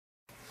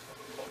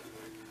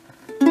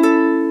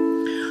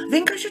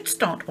think I should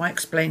start by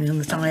explaining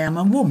that I am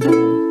a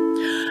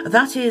womble.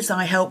 That is,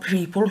 I help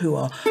people who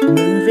are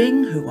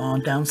moving, who are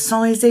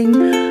downsizing,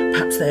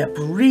 perhaps they are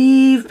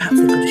bereaved, perhaps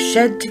they've got a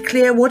shed to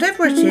clear,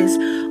 whatever it is,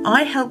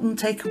 I help them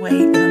take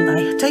away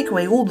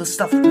all the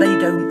stuff that they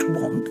don't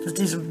want, that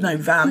is of no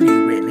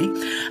value really,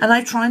 and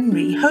I try and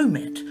rehome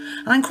it.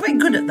 And I'm quite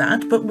good at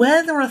that, but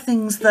where there are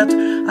things that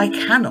I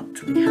cannot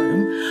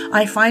rehome,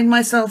 I find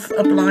myself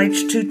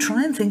obliged to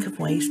try and think of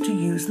ways to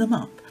use them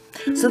up.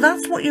 So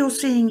that's what you're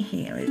seeing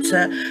here. It's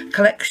a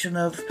collection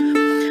of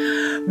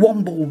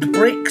wombled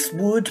bricks,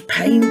 wood,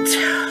 paint,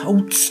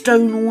 old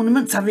stone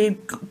ornaments. I've even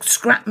got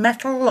scrap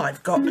metal.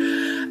 I've got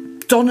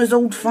Donna's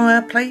old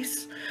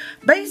fireplace.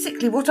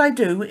 Basically what I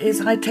do is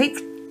I take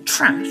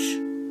trash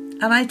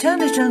and I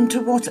turn it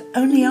into what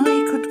only I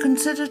could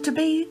consider to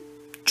be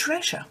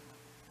treasure.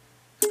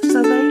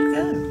 So there you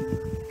go.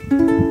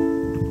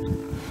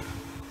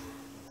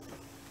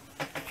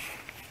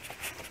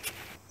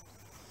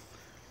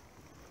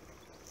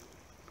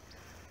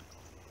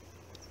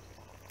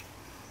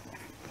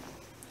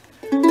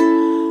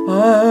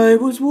 I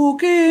was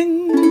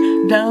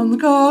walking down the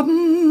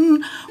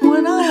garden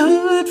when I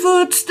heard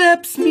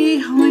footsteps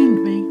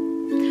behind me,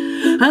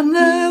 and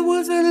there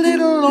was a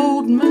little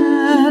old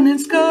man in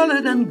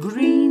scarlet and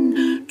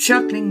green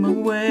chuckling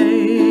away.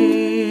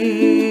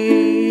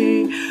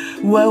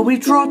 Well, we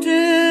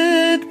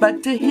trotted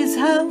back to his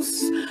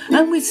house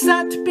and we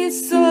sat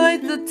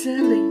beside the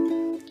telly,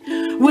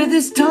 with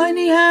his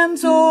tiny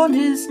hands on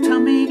his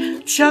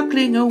tummy,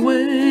 chuckling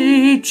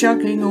away,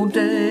 chuckling all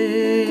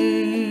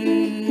day.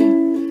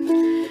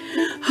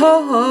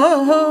 Ha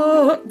ha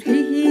ha,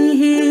 hee hee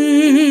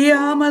hee,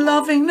 I'm a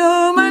laughing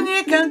gnome and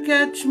you can't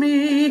catch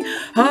me.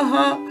 Ha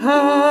ha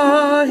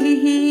ha, hee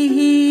hee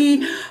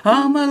hee,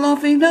 I'm a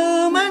laughing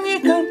gnome and you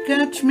can't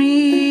catch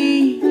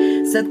me,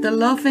 said the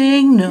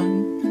laughing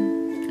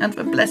gnome, and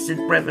for blessed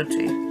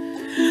brevity.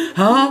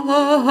 Ha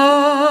ha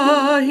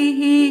ha, hee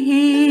hee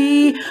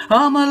hee,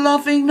 I'm a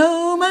laughing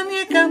gnome and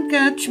you can't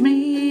catch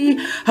me.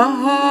 Ha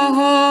ha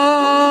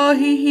ha,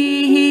 hee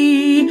hee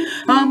hee,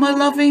 I'm a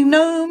laughing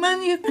gnome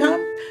and you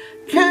can't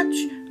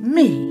catch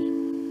me.